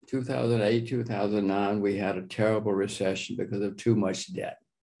2008, 2009, we had a terrible recession because of too much debt.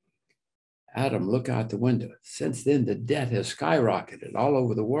 Adam, look out the window. Since then, the debt has skyrocketed all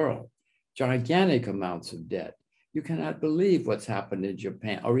over the world, gigantic amounts of debt. You cannot believe what's happened in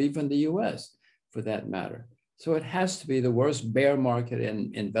Japan or even the US for that matter. So it has to be the worst bear market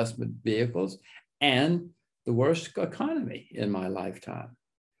in investment vehicles and the worst economy in my lifetime.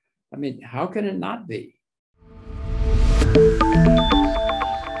 I mean, how can it not be?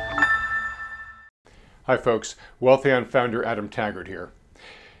 Hi folks, Wealthion founder Adam Taggart here.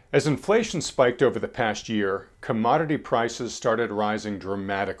 As inflation spiked over the past year, commodity prices started rising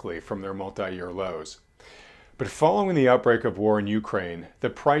dramatically from their multi-year lows. But following the outbreak of war in Ukraine, the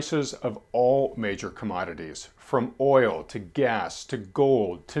prices of all major commodities, from oil to gas to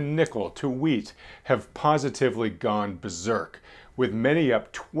gold to nickel to wheat, have positively gone berserk, with many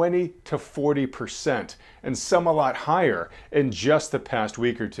up 20 to 40% and some a lot higher in just the past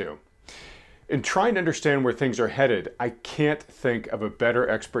week or two. In trying to understand where things are headed, I can't think of a better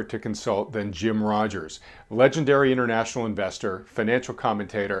expert to consult than Jim Rogers, legendary international investor, financial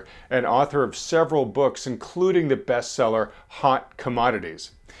commentator, and author of several books, including the bestseller Hot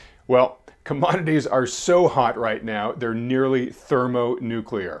Commodities. Well, commodities are so hot right now, they're nearly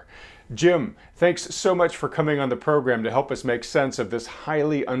thermonuclear. Jim, thanks so much for coming on the program to help us make sense of this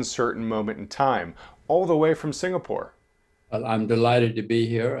highly uncertain moment in time, all the way from Singapore. Well, I'm delighted to be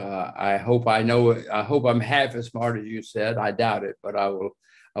here. I hope I'm half as smart as you said. I doubt it, but I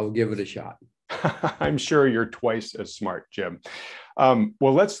will give it a shot. I'm sure you're twice as smart, Jim.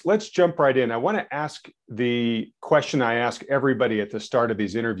 Well, let's jump right in. I want to ask the question I ask everybody at the start of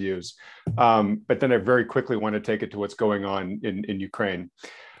these interviews, but then I very quickly want to take it to what's going on in Ukraine.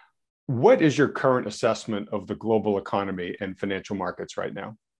 What is your current assessment of the global economy and financial markets right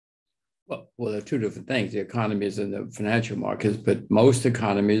now? Well, there are two different things, the economies and the financial markets, but most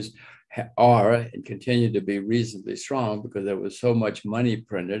economies are and continue to be reasonably strong because there was so much money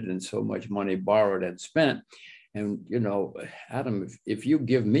printed and so much money borrowed and spent. And, you know, Adam, if you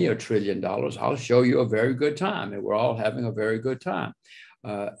give me $1 trillion, I'll show you a very good time. And we're all having a very good time.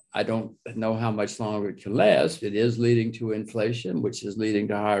 I don't know how much longer it can last. It is leading to inflation, which is leading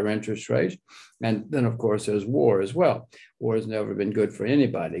to higher interest rates. And then, of course, there's war as well. War has never been good for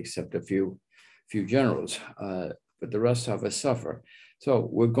anybody except a few generals, but the rest of us suffer. So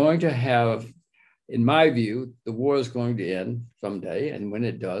we're going to have, in my view, the war is going to end someday. And when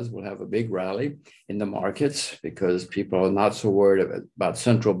it does, we'll have a big rally in the markets because people are not so worried about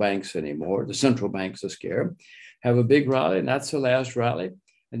central banks anymore. The central banks are scared. Have a big rally, and that's the last rally.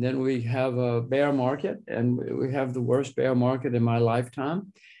 And then we have a bear market, and we have the worst bear market in my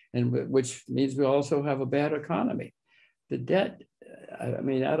lifetime, and which means we also have a bad economy. The debt, I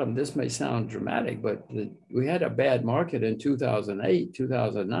mean, Adam, this may sound dramatic, but we had a bad market in 2008,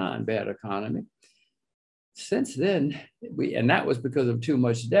 2009, bad economy. Since then, and that was because of too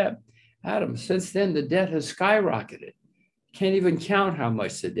much debt. Adam, since then, the debt has skyrocketed. Can't even count how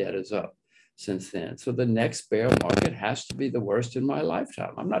much the debt is up since then. So the next bear market has to be the worst in my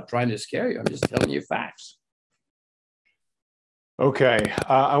lifetime. I'm not trying to scare you. I'm just telling you facts. Okay,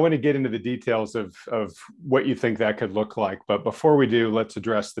 I want to get into the details of what you think that could look like. But before we do, let's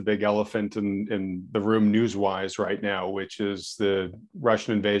address the big elephant in the room news-wise right now, which is the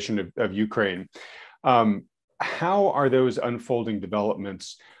Russian invasion of Ukraine. How are those unfolding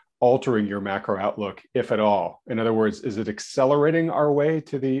developments altering your macro outlook, if at all? In other words, is it accelerating our way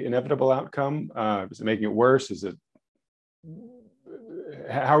to the inevitable outcome? Is it making it worse?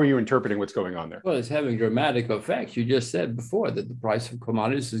 How are you interpreting what's going on there? Well, it's having dramatic effects. You just said before that the price of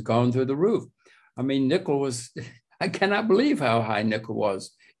commodities has gone through the roof. I mean, nickel was, I cannot believe how high nickel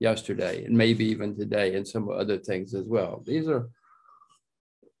was yesterday and maybe even today and some other things as well. These are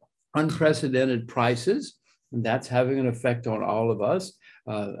unprecedented prices, and that's having an effect on all of us.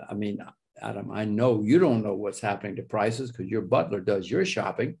 I mean, Adam, I know you don't know what's happening to prices because your butler does your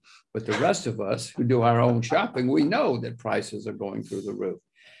shopping, but the rest of us who do our own shopping, we know that prices are going through the roof.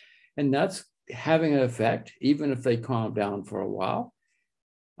 And that's having an effect, even if they calm down for a while.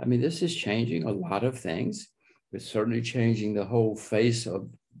 I mean, this is changing a lot of things. It's certainly changing the whole face of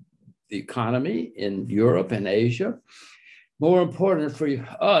the economy in Europe and Asia. More important for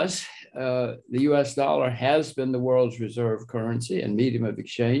us, the US dollar has been the world's reserve currency and medium of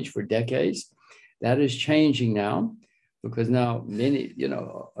exchange for decades. That is changing now because now many,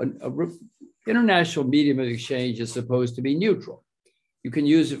 international medium of exchange is supposed to be neutral. You can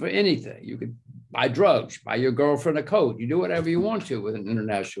use it for anything. You could buy drugs, buy your girlfriend a coat. You do whatever you want to with an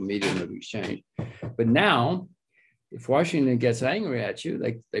international medium of exchange. But now, if Washington gets angry at you,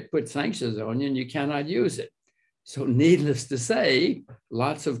 they put sanctions on you and you cannot use it. So needless to say,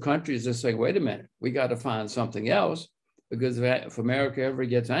 lots of countries are saying, wait a minute, we got to find something else, because if America ever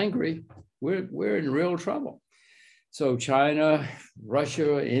gets angry, we're in real trouble. So China,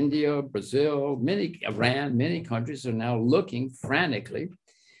 Russia, India, Brazil, Iran, many countries are now looking frantically,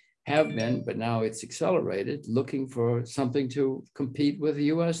 have been, but now it's accelerated, looking for something to compete with the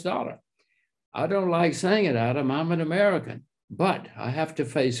US dollar. I don't like saying it, Adam, I'm an American, but I have to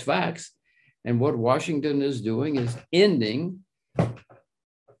face facts. And what Washington is doing is ending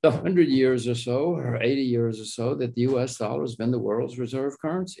the 100 years or so, or 80 years or so, that the US dollar has been the world's reserve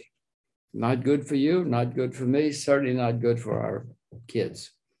currency. Not good for you, not good for me, certainly not good for our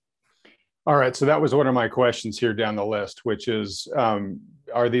kids. All right, so that was one of my questions here down the list, which is,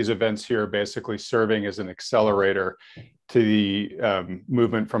 are these events here basically serving as an accelerator to the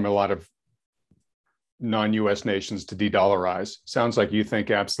movement from a lot of non-US nations to de-dollarize? Sounds like you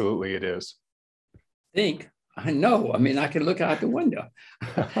think absolutely it is. I know. I mean, I can look out the window.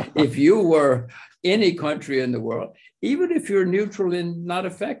 If you were any country in the world, even if you're neutral and not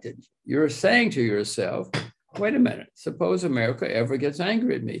affected, you're saying to yourself, wait a minute, suppose America ever gets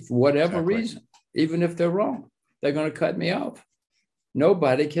angry at me for whatever reason, even if they're wrong, they're going to cut me off.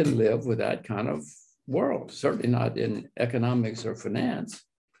 Nobody can live with that kind of world, certainly not in economics or finance.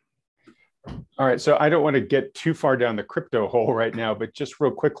 All right, so I don't want to get too far down the crypto hole right now, but just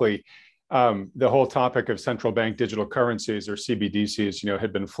real quickly, the whole topic of central bank digital currencies, or CBDCs,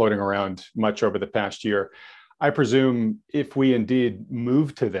 had been floating around much over the past year. I presume if we indeed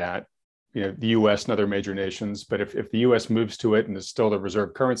move to that, the US and other major nations, but if the US moves to it and is still the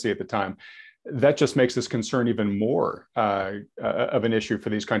reserve currency at the time, that just makes this concern even more of an issue for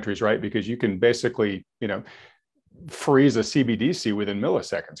these countries, right? Because you can basically, freeze a CBDC within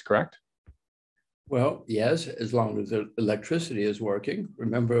milliseconds, correct? Well, yes, as long as the electricity is working.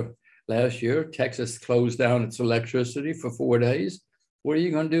 Remember, last year, Texas closed down its electricity for 4 days. What are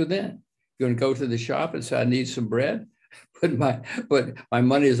you going to do then? You're going to go to the shop and say, I need some bread, but my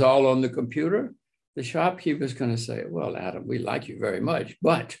money is all on the computer. The shopkeeper's going to say, well, Adam, we like you very much,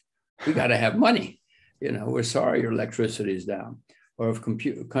 but we got to have money. We're sorry your electricity is down. Or if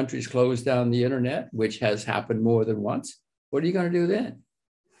countries close down the internet, which has happened more than once, what are you going to do then?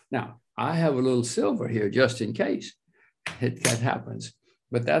 Now, I have a little silver here just in case that happens.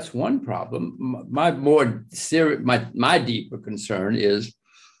 But that's one problem. My deeper concern is,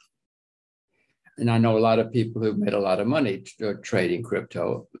 and I know a lot of people who've made a lot of money trading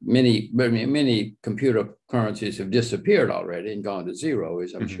crypto. Many computer currencies have disappeared already and gone to zero,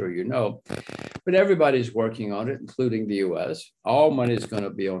 as I'm sure you know. But everybody's working on it, including the US. All money is going to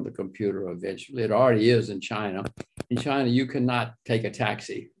be on the computer eventually. It already is in China. In China, you cannot take a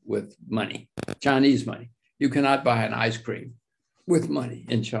taxi with money, Chinese money. You cannot buy an ice cream with money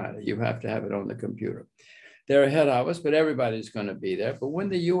in China. You have to have it on the computer. They're ahead of us, but everybody's going to be there. But when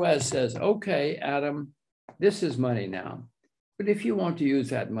the US says, okay, Adam, this is money now, but if you want to use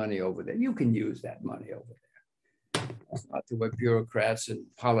that money over there, you can use that money over there. That's not the way bureaucrats and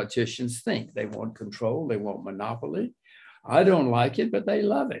politicians think. They want control, they want monopoly. I don't like it, but they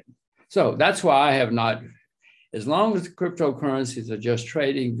love it. So that's why I have not, as long as cryptocurrencies are just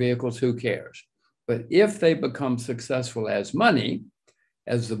trading vehicles, who cares? But if they become successful as money,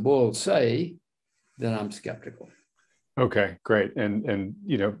 as the bulls say, then I'm skeptical. Okay, great. And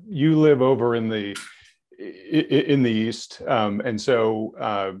you live over in the East, and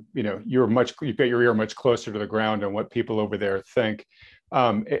so you've got your ear much closer to the ground on what people over there think.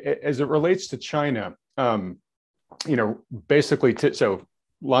 As it relates to China, basically, so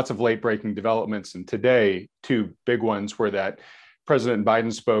lots of late-breaking developments, and today, two big ones were that President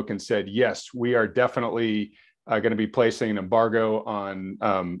Biden spoke and said, yes, we are definitely going to be placing an embargo on,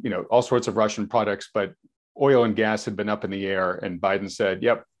 all sorts of Russian products, but oil and gas had been up in the air. And Biden said,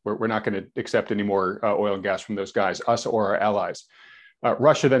 yep, we're not going to accept any more oil and gas from those guys, us or our allies.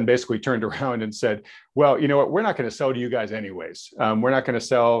 Russia then basically turned around and said, well, you know what, we're not going to sell to you guys anyways. We're not going to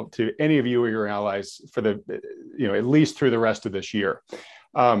sell to any of you or your allies for at least through the rest of this year.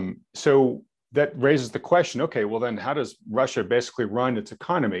 So that raises the question, okay, well then how does Russia basically run its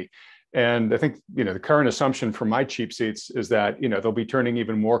economy? And I think, the current assumption from my cheap seats is that, they'll be turning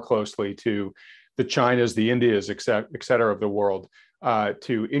even more closely to the Chinas, the Indias, et cetera, of the world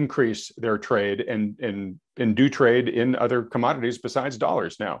to increase their trade and do trade in other commodities besides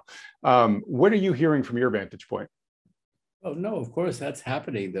dollars now. What are you hearing from your vantage point? Oh, no, of course, that's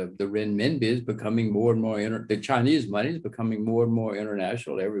happening. The renminbi is becoming more and more, the Chinese money is becoming more and more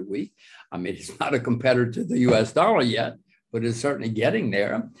international every week. I mean, it's not a competitor to the US dollar yet, but it's certainly getting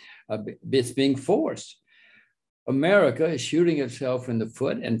there. It's being forced. America is shooting itself in the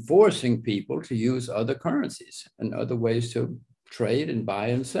foot and forcing people to use other currencies and other ways to trade and buy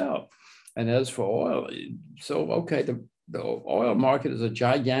and sell. And as for oil, so okay, the oil market is a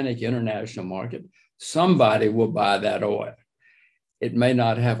gigantic international market. Somebody will buy that oil. It may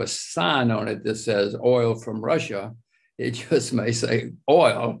not have a sign on it that says oil from Russia. It just may say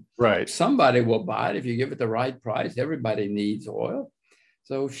oil. Right. Somebody will buy it if you give it the right price. Everybody needs oil.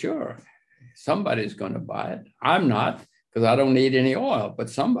 So sure, somebody's going to buy it. I'm not, because I don't need any oil, but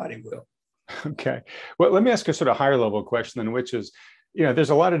somebody will. Okay. Well, let me ask a sort of higher level question then, which is, there's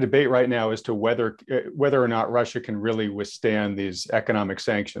a lot of debate right now as to whether or not Russia can really withstand these economic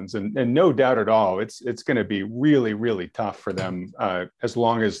sanctions, and no doubt at all, it's going to be really, really tough for them as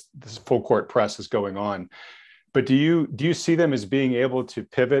long as this full court press is going on. But do you see them as being able to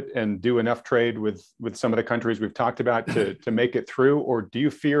pivot and do enough trade with some of the countries we've talked about to make it through, or do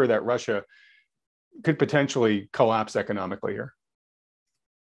you fear that Russia could potentially collapse economically here?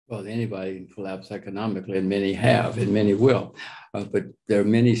 Well, anybody can collapse economically, and many have, and many will. But there are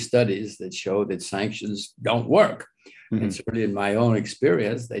many studies that show that sanctions don't work. Mm-hmm. And certainly in my own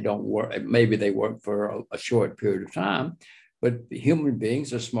experience, they don't work. Maybe they work for a short period of time, but human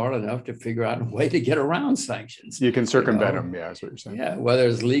beings are smart enough to figure out a way to get around sanctions. You can circumvent them, yeah, that's what you're saying. Yeah, whether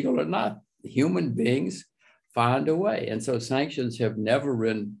it's legal or not, human beings find a way. And so sanctions have never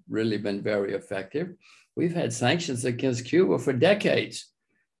really been very effective. We've had sanctions against Cuba for decades.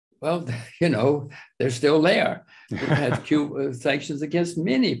 Well, they're still there. We've had Cuba sanctions against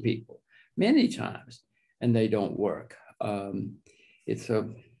many people, many times, and they don't work.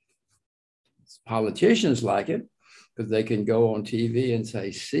 Politicians like it because they can go on TV and say,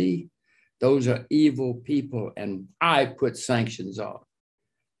 see, those are evil people, and I put sanctions on.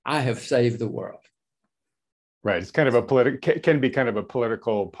 I have saved the world. Right. It's kind of can be kind of a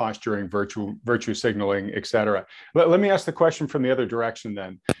political posturing, virtue signaling, et cetera. But let me ask the question from the other direction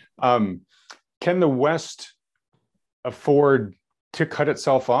then. Can the West afford to cut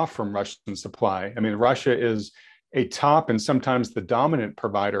itself off from Russian supply? I mean, Russia is a top and sometimes the dominant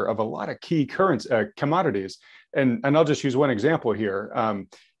provider of a lot of key commodities. And I'll just use one example here.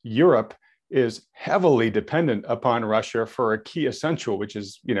 Europe is heavily dependent upon Russia for a key essential, which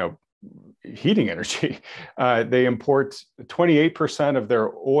is, heating energy. They import 28% of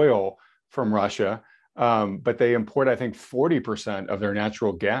their oil from Russia, but they import, I think, 40% of their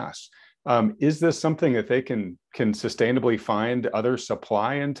natural gas. Is this something that they can sustainably find other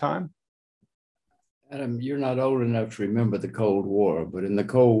supply in time? Adam, you're not old enough to remember the Cold War, but in the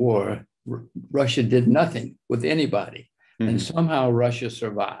Cold War, Russia did nothing with anybody, and somehow Russia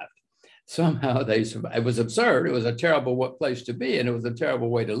survived. Somehow they survived. It was absurd. It was a terrible place to be, and it was a terrible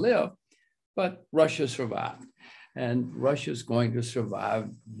way to live, but Russia survived. And Russia's going to survive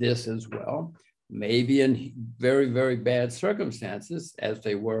this as well, maybe in very, very bad circumstances, as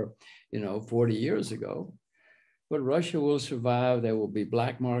they were, 40 years ago. But Russia will survive. There will be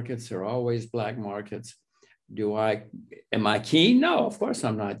black markets. There are always black markets. Am I keen? No, of course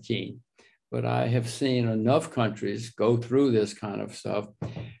I'm not keen. But I have seen enough countries go through this kind of stuff,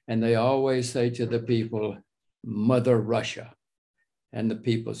 and they always say to the people, Mother Russia. And the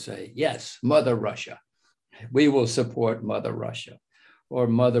people say, yes, Mother Russia. We will support Mother Russia, or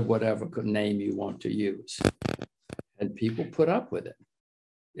Mother whatever name you want to use. And people put up with it.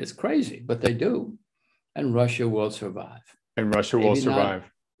 It's crazy, but they do. And Russia will survive. And Russia will survive.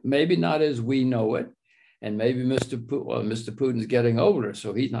 Maybe not as we know it. And maybe Mr. Putin's getting older,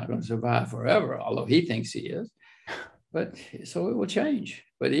 so he's not going to survive forever, although he thinks he is. But so it will change.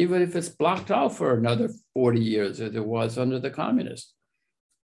 But even if it's blocked off for another 40 years, as it was under the communists,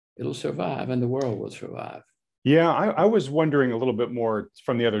 it'll survive and the world will survive. Yeah, I was wondering a little bit more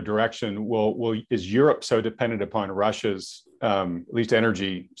from the other direction. Is Europe so dependent upon Russia's, at least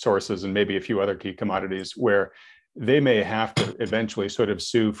energy sources and maybe a few other key commodities, where they may have to eventually sort of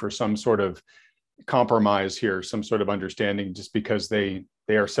sue for some sort of compromise here, some sort of understanding, just because they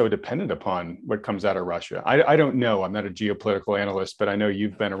are so dependent upon what comes out of Russia? I don't know. I'm not a geopolitical analyst, but I know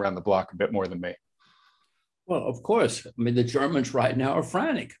you've been around the block a bit more than me. Well, of course. I mean, the Germans right now are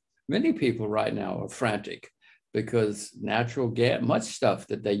frantic. Many people right now are frantic because natural gas, much stuff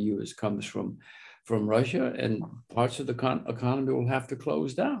that they use comes from Russia, and parts of the economy will have to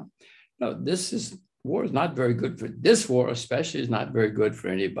close down. No, war is not very good for this war, especially is not very good for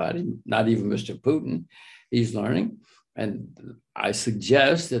anybody, not even Mr. Putin. He's learning. And I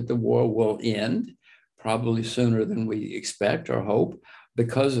suggest that the war will end probably sooner than we expect or hope.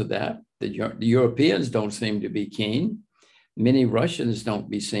 Because of that, the Europeans don't seem to be keen. Many Russians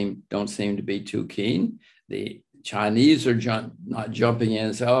don't seem to be too keen. The Chinese are not jumping in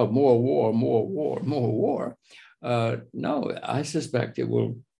and say, oh, more war, more war, more war. No, I suspect it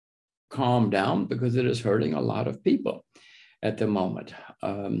will calm down because it is hurting a lot of people at the moment.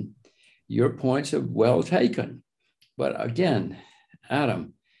 Your points are well taken. But again,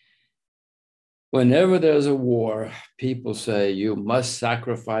 Adam, whenever there's a war, people say you must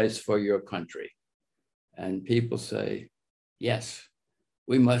sacrifice for your country. And people say, yes,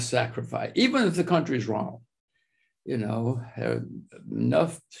 we must sacrifice, even if the country's wrong. You know,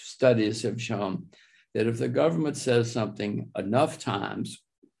 enough studies have shown that if the government says something enough times,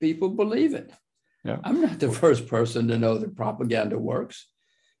 people believe it. Yeah. I'm not the first person to know that propaganda works.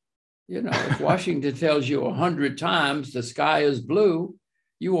 You know, if Washington tells you 100 times the sky is blue,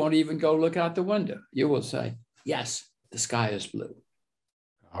 you won't even go look out the window. You will say, yes, the sky is blue.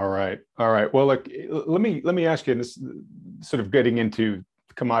 All right. All right. Well, look, let me ask you, and this sort of getting into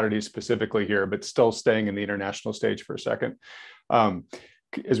commodities specifically here, but still staying in the international stage for a second.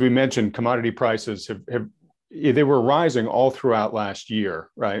 As we mentioned, commodity prices they were rising all throughout last year,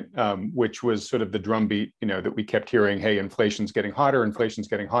 right? Which was sort of the drumbeat, you know, that we kept hearing, hey, inflation's getting hotter, inflation's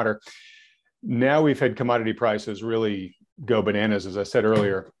getting hotter. Now we've had commodity prices really go bananas, as I said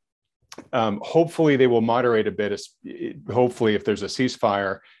earlier. Hopefully they will moderate a bit, hopefully if there's a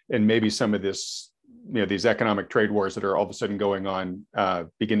ceasefire and maybe some of this, you know, these economic trade wars that are all of a sudden going on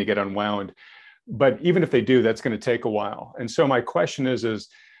begin to get unwound. But even if they do, that's going to take a while. And so my question is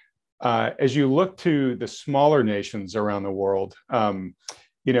as you look to the smaller nations around the world,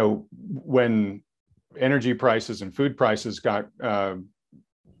 you know, when energy prices and food prices got,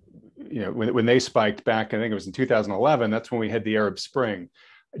 you know, when they spiked back, I think it was in 2011, that's when we had the Arab Spring.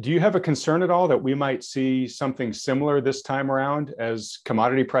 Do you have a concern at all that we might see something similar this time around as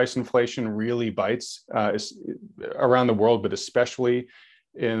commodity price inflation really bites around the world, but especially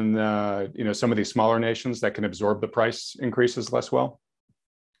in you know, some of these smaller nations that can absorb the price increases less well?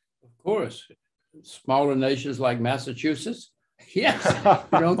 Of course, smaller nations like Massachusetts. Yes,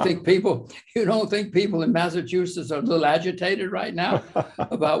 you don't think people in Massachusetts are a little agitated right now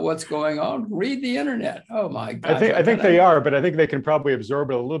about what's going on? Read the internet. Oh my God! I think they are, but I think they can probably absorb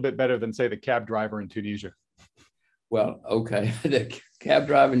it a little bit better than, say, the cab driver in Tunisia. Well, okay, the cab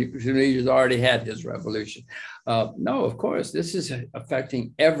driver in Tunisia has already had his revolution. No, of course, this is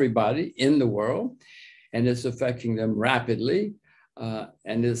affecting everybody in the world, and it's affecting them rapidly.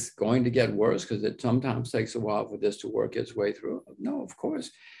 And it's going to get worse because it sometimes takes a while for this to work its way through. No, of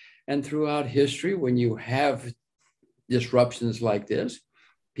course. And throughout history, when you have disruptions like this,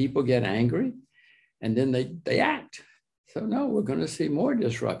 people get angry and then they act. So no, we're going to see more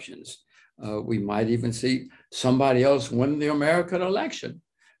disruptions. We might even see somebody else win the American election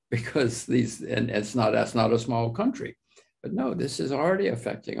because that's not a small country. But no, this is already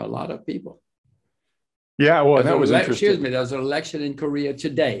affecting a lot of people. Yeah, well, that was interesting. Excuse me, there's an election in Korea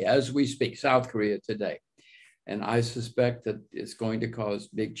today, as we speak, South Korea today. And I suspect that it's going to cause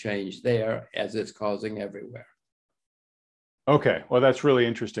big change there as it's causing everywhere. Okay, well, that's really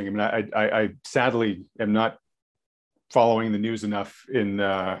interesting. I mean, I sadly am not following the news enough in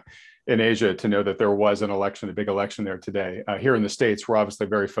Asia to know that there was an election, a big election there today. Here in the States, we're obviously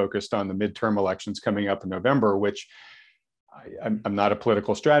very focused on the midterm elections coming up in November, which I'm not a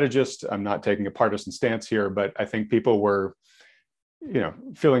political strategist. I'm not taking a partisan stance here, but I think people were, you know,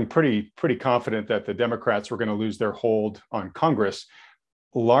 feeling pretty confident that the Democrats were going to lose their hold on Congress,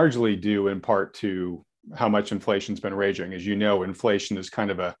 largely due in part to how much inflation's been raging. As you know, inflation is kind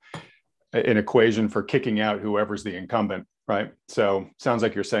of an equation for kicking out whoever's the incumbent, right? So sounds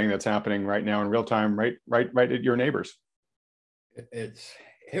like you're saying that's happening right now in real time, right at your neighbors. It's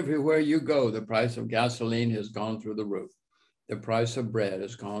everywhere you go. The price of gasoline has gone through the roof. The price of bread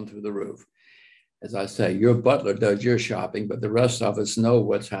has gone through the roof. As I say, your butler does your shopping, but the rest of us know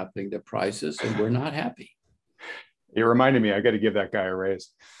what's happening to prices, and we're not happy. It reminded me, I got to give that guy a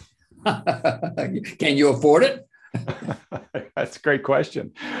raise. Can you afford it? That's a great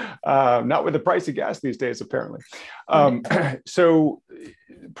question. Not with the price of gas these days, apparently. So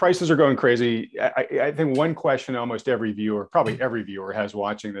prices are going crazy. I think one question almost every viewer, probably every viewer has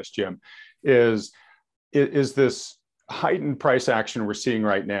watching this, Jim, is this heightened price action we're seeing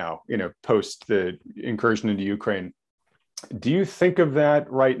right now, you know, post the incursion into Ukraine. Do you think of that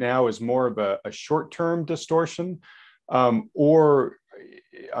right now as more of a short-term distortion, or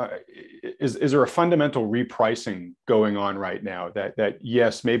is there a fundamental repricing going on right now that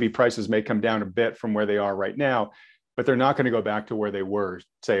yes, maybe prices may come down a bit from where they are right now, but they're not going to go back to where they were,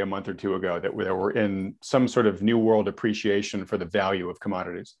 say, a month or two ago, that we're in some sort of new world appreciation for the value of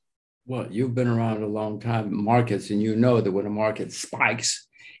commodities? Well, you've been around a long time in markets, and you know that when a market spikes,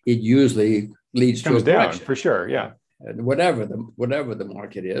 it usually leads to a correction. Down for sure. Yeah. Whatever the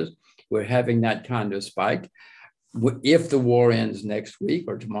market is, we're having that kind of spike. If the war ends next week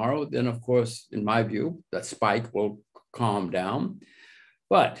or tomorrow, then of course, in my view, that spike will calm down.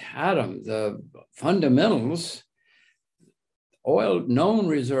 But Adam, the fundamentals, known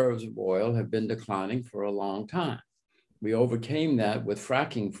reserves of oil have been declining for a long time. We overcame that with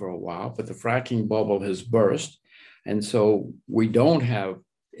fracking for a while, but the fracking bubble has burst. And so we don't have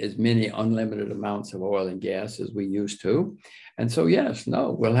as many unlimited amounts of oil and gas as we used to. And so, yes,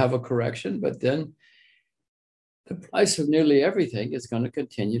 no, we'll have a correction, but then the price of nearly everything is going to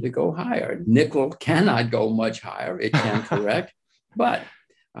continue to go higher. Nickel cannot go much higher. It can correct, but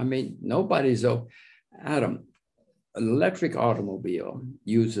I mean, Adam, an electric automobile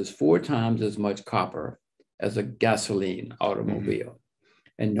uses 4 times as much copper as a gasoline automobile.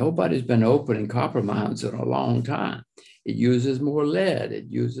 Mm-hmm. And nobody's been opening copper mines in a long time. It uses more lead, it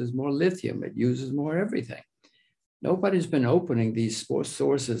uses more lithium, it uses more everything. Nobody's been opening these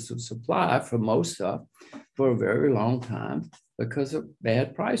sources of supply for most stuff for a very long time because of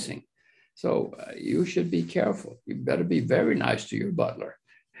bad pricing. So you should be careful. You better be very nice to your butler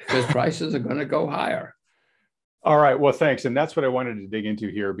because prices are going to go higher. All right. Well, thanks. And that's what I wanted to dig into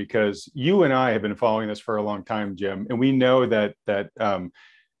here, because you and I have been following this for a long time, Jim, and we know that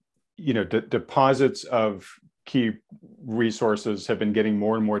deposits of key resources have been getting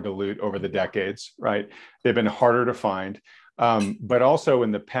more and more dilute over the decades, right? They've been harder to find. But also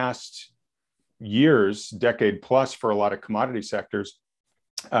in the past years, decade plus, for a lot of commodity sectors,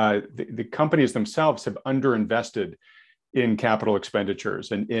 the companies themselves have underinvested in capital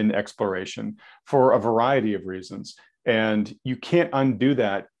expenditures and in exploration for a variety of reasons. And you can't undo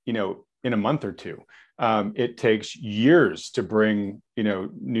that, in a month or two. It takes years to bring,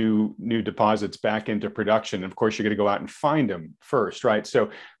 new deposits back into production. Of course, you're going to go out and find them first, right? So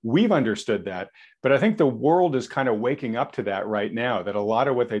we've understood that, but I think the world is kind of waking up to that right now, that a lot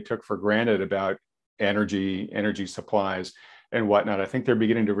of what they took for granted about energy supplies and whatnot, I think they're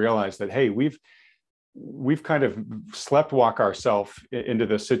beginning to realize that, hey, we've kind of sleptwalk ourselves into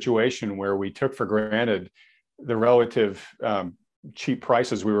this situation where we took for granted the relative cheap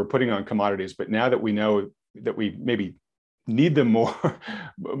prices we were putting on commodities. But now that we know that we maybe need them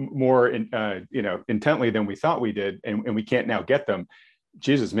more intently than we thought we did, and we can't now get them,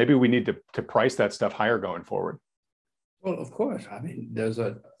 Jesus, maybe we need to price that stuff higher going forward. Well, of course. I mean, there's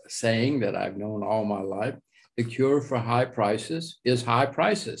a saying that I've known all my life: the cure for high prices is high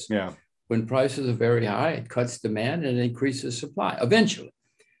prices. Yeah. When prices are very high, it cuts demand and increases supply eventually.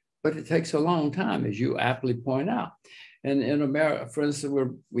 But it takes a long time, as you aptly point out. And in America, for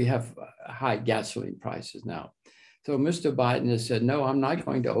instance, we have high gasoline prices now. So Mr. Biden has said, no, I'm not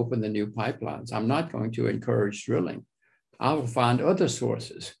going to open the new pipelines. I'm not going to encourage drilling. I will find other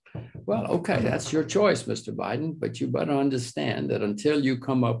sources. Well, okay, that's your choice, Mr. Biden, but you better understand that until you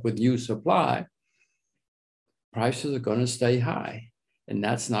come up with new supply, prices are going to stay high. And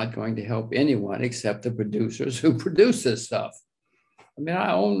that's not going to help anyone except the producers who produce this stuff. I mean,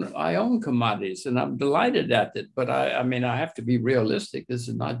 I own commodities and I'm delighted at it, but I mean, I have to be realistic. This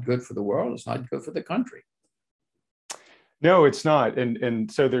is not good for the world. It's not good for the country. No, it's not.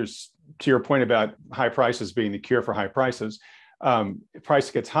 And so there's, to your point about high prices being the cure for high prices, if price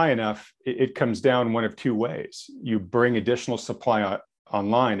gets high enough, it comes down one of two ways. You bring additional supply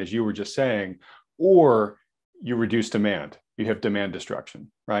online, as you were just saying, or you reduce demand. You have demand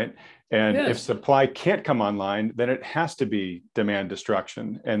destruction, right? And yes, if supply can't come online, then it has to be demand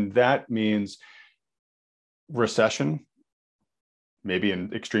destruction. And that means recession, maybe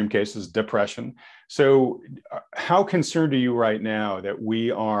in extreme cases, depression. So how concerned are you right now that we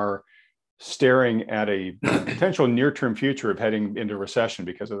are staring at a potential near-term future of heading into recession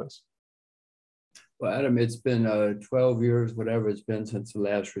because of this? Well, Adam, it's been 12 years, whatever it's been since the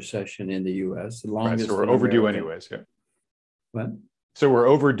last recession in the U.S. The longest. Right, so we're overdue anyways, yeah. What? So we're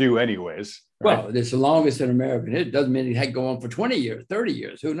overdue anyways. Right? Well, it's the longest in American history. It doesn't mean it had to go on for 20 years, 30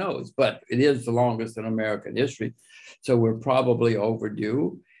 years, who knows? But it is the longest in American history. So we're probably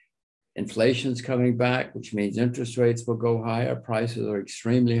overdue. Inflation's coming back, which means interest rates will go higher. Prices are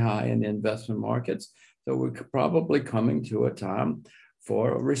extremely high in the investment markets. So we're probably coming to a time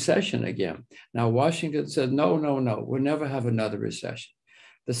for a recession again. Now, Washington said, no, we'll never have another recession.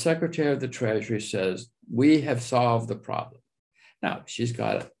 The Secretary of the Treasury says, we have solved the problem. Now, she's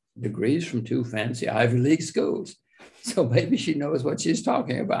got degrees from 2 fancy Ivy League schools, so maybe she knows what she's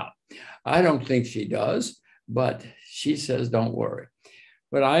talking about. I don't think she does, but she says, don't worry.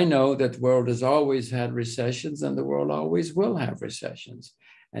 But I know that the world has always had recessions and the world always will have recessions.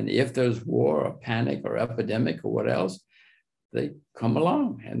 And if there's war or panic or epidemic or what else, they come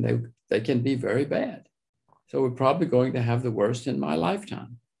along and they can be very bad. So we're probably going to have the worst in my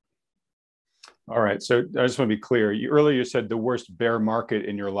lifetime. All right. So I just want to be clear. Earlier you said the worst bear market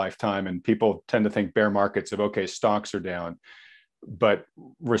in your lifetime, and people tend to think bear markets of, okay, stocks are down, but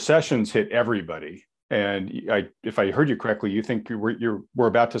recessions hit everybody. And if I heard you correctly, you think we're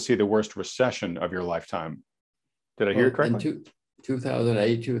about to see the worst recession of your lifetime. Did I hear you Well, in correctly?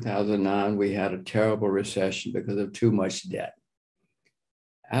 2008, 2009, we had a terrible recession because of too much debt.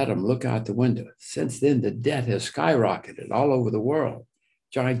 Adam, look out the window. Since then, the debt has skyrocketed all over the world,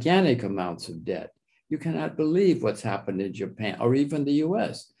 gigantic amounts of debt. You cannot believe what's happened in Japan or even the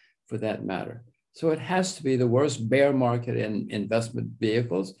US for that matter. So it has to be the worst bear market in investment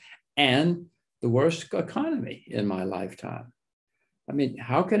vehicles and the worst economy in my lifetime. I mean,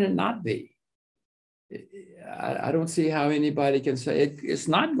 how can it not be? I don't see how anybody can say it's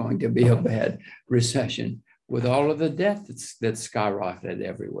not going to be a bad recession with all of the debt that's skyrocketed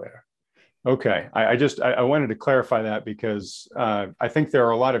everywhere. Okay. I wanted to clarify that because I think there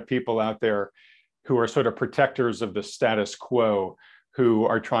are a lot of people out there who are sort of protectors of the status quo who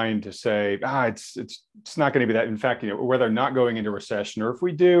are trying to say, it's not going to be that. In fact, whether not going into recession or if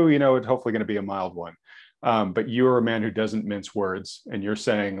we do, it's hopefully going to be a mild one. But you're a man who doesn't mince words. And you're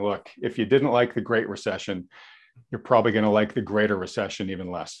saying, look, if you didn't like the Great Recession, you're probably going to like the Greater Recession even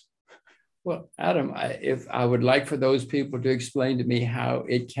less. Well, Adam, if I would like for those people to explain to me how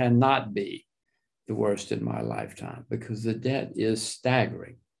it cannot be the worst in my lifetime, because the debt is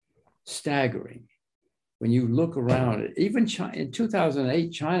staggering, staggering. When you look around, even China, in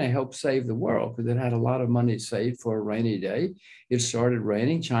 2008, China helped save the world because it had a lot of money saved for a rainy day. It started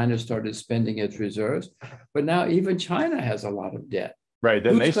raining. China started spending its reserves. But now even China has a lot of debt. Right.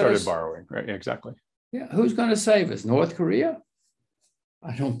 Then they started borrowing. Right. Exactly. Yeah. Who's going to save us? North Korea?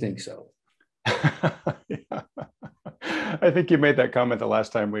 I don't think so. Yeah. I think you made that comment the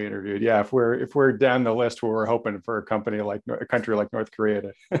last time we interviewed. Yeah, if we're down the list where we're hoping for a country like North Korea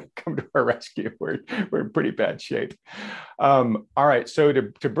to come to our rescue, we're in pretty bad shape. All right, so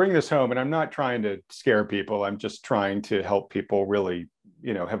to bring this home, and I'm not trying to scare people, I'm just trying to help people really,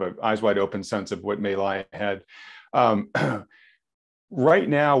 have an eyes wide open sense of what may lie ahead. Right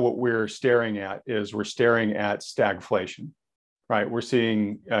now, what we're staring at stagflation. Right, we're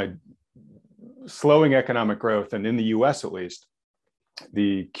seeing slowing economic growth, and in the US at least,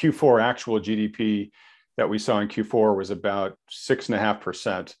 the Q4 actual GDP that we saw in Q4 was about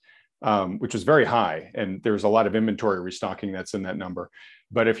 6.5%, which was very high. And there's a lot of inventory restocking that's in that number.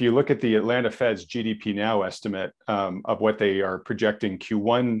 But if you look at the Atlanta Fed's GDP Now estimate of what they are projecting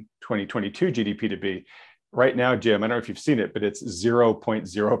Q1 2022 GDP to be, right now, Jim, I don't know if you've seen it, but it's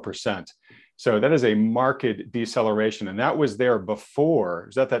 0.0%. So that is a marked deceleration. And that was there before,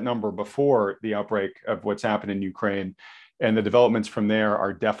 was that number before the outbreak of what's happened in Ukraine. And the developments from there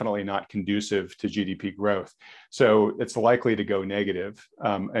are definitely not conducive to GDP growth. So it's likely to go negative.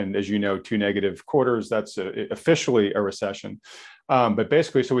 And as you know, 2 negative quarters, that's officially a recession. But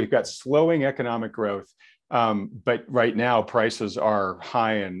basically, so we've got slowing economic growth. But right now, prices are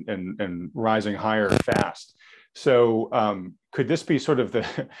high and rising higher fast. So could this be sort of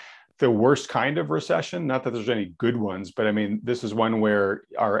the worst kind of recession? Not that there's any good ones, but I mean, this is one where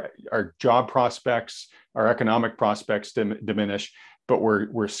our job prospects, our economic prospects diminish, but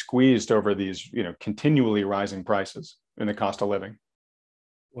we're squeezed over these, continually rising prices and the cost of living.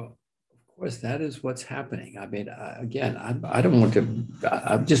 Well, of course, that is what's happening. I mean, again, I don't want to,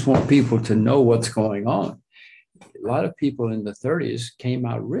 I just want people to know what's going on. A lot of people in the 30s came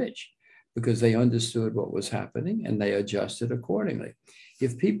out rich because they understood what was happening and they adjusted accordingly.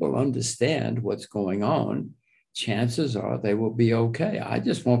 If people understand what's going on, chances are they will be okay. I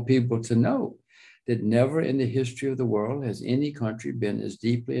just want people to know that never in the history of the world has any country been as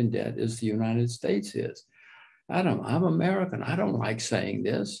deeply in debt as the United States is. I'm American. I don't like saying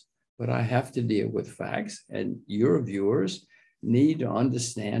this, but I have to deal with facts, and your viewers need to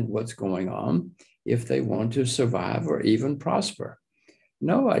understand what's going on if they want to survive or even prosper.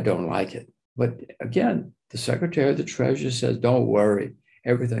 No, I don't like it. But again, the Secretary of the Treasury says, don't worry,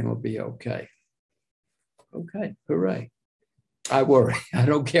 everything will be okay. Okay, hooray. I worry. I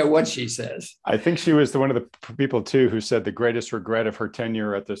don't care what she says. I think she was one of the people too who said the greatest regret of her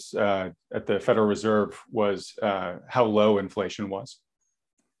tenure at the Federal Reserve was how low inflation was.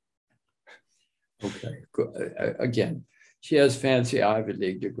 Okay, again, she has fancy Ivy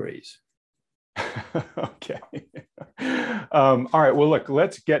League degrees. Okay. All right. Well, look,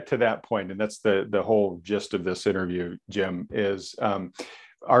 let's get to that point, and that's the whole gist of this interview, Jim, is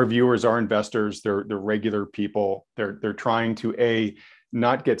our viewers are investors. They're regular people. They're trying to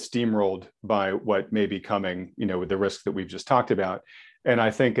not get steamrolled by what may be coming, with the risk that we've just talked about. And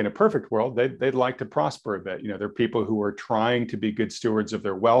I think in a perfect world, they'd like to prosper a bit. They're people who are trying to be good stewards of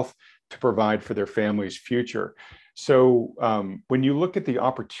their wealth to provide for their family's future. So when you look at the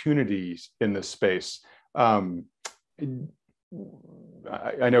opportunities in this space, I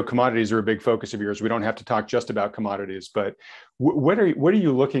know commodities are a big focus of yours. We don't have to talk just about commodities, but what are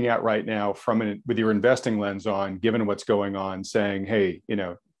you looking at right now with your investing lens on, given what's going on, saying, hey,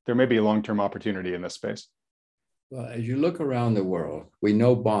 there may be a long-term opportunity in this space? Well, as you look around the world, we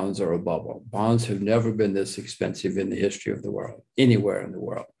know bonds are a bubble. Bonds have never been this expensive in the history of the world, anywhere in the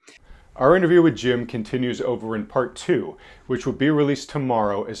world. Our interview with Jim continues over in part 2, which will be released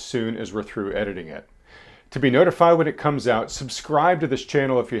tomorrow as soon as we're through editing it. To be notified when it comes out, subscribe to this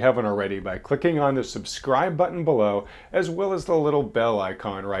channel if you haven't already by clicking on the subscribe button below, as well as the little bell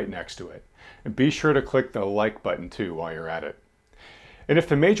icon right next to it. And be sure to click the like button too while you're at it. And if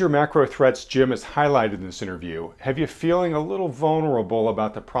the major macro threats Jim has highlighted in this interview have you feeling a little vulnerable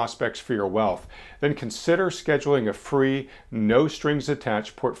about the prospects for your wealth, then consider scheduling a free,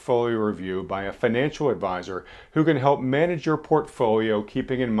 no-strings-attached portfolio review by a financial advisor who can help manage your portfolio,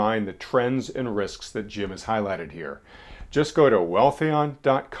 keeping in mind the trends and risks that Jim has highlighted here. Just go to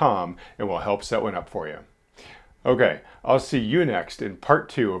wealthion.com and we'll help set one up for you. Okay, I'll see you next in part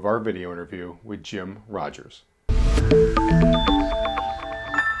 2 of our video interview with Jim Rogers.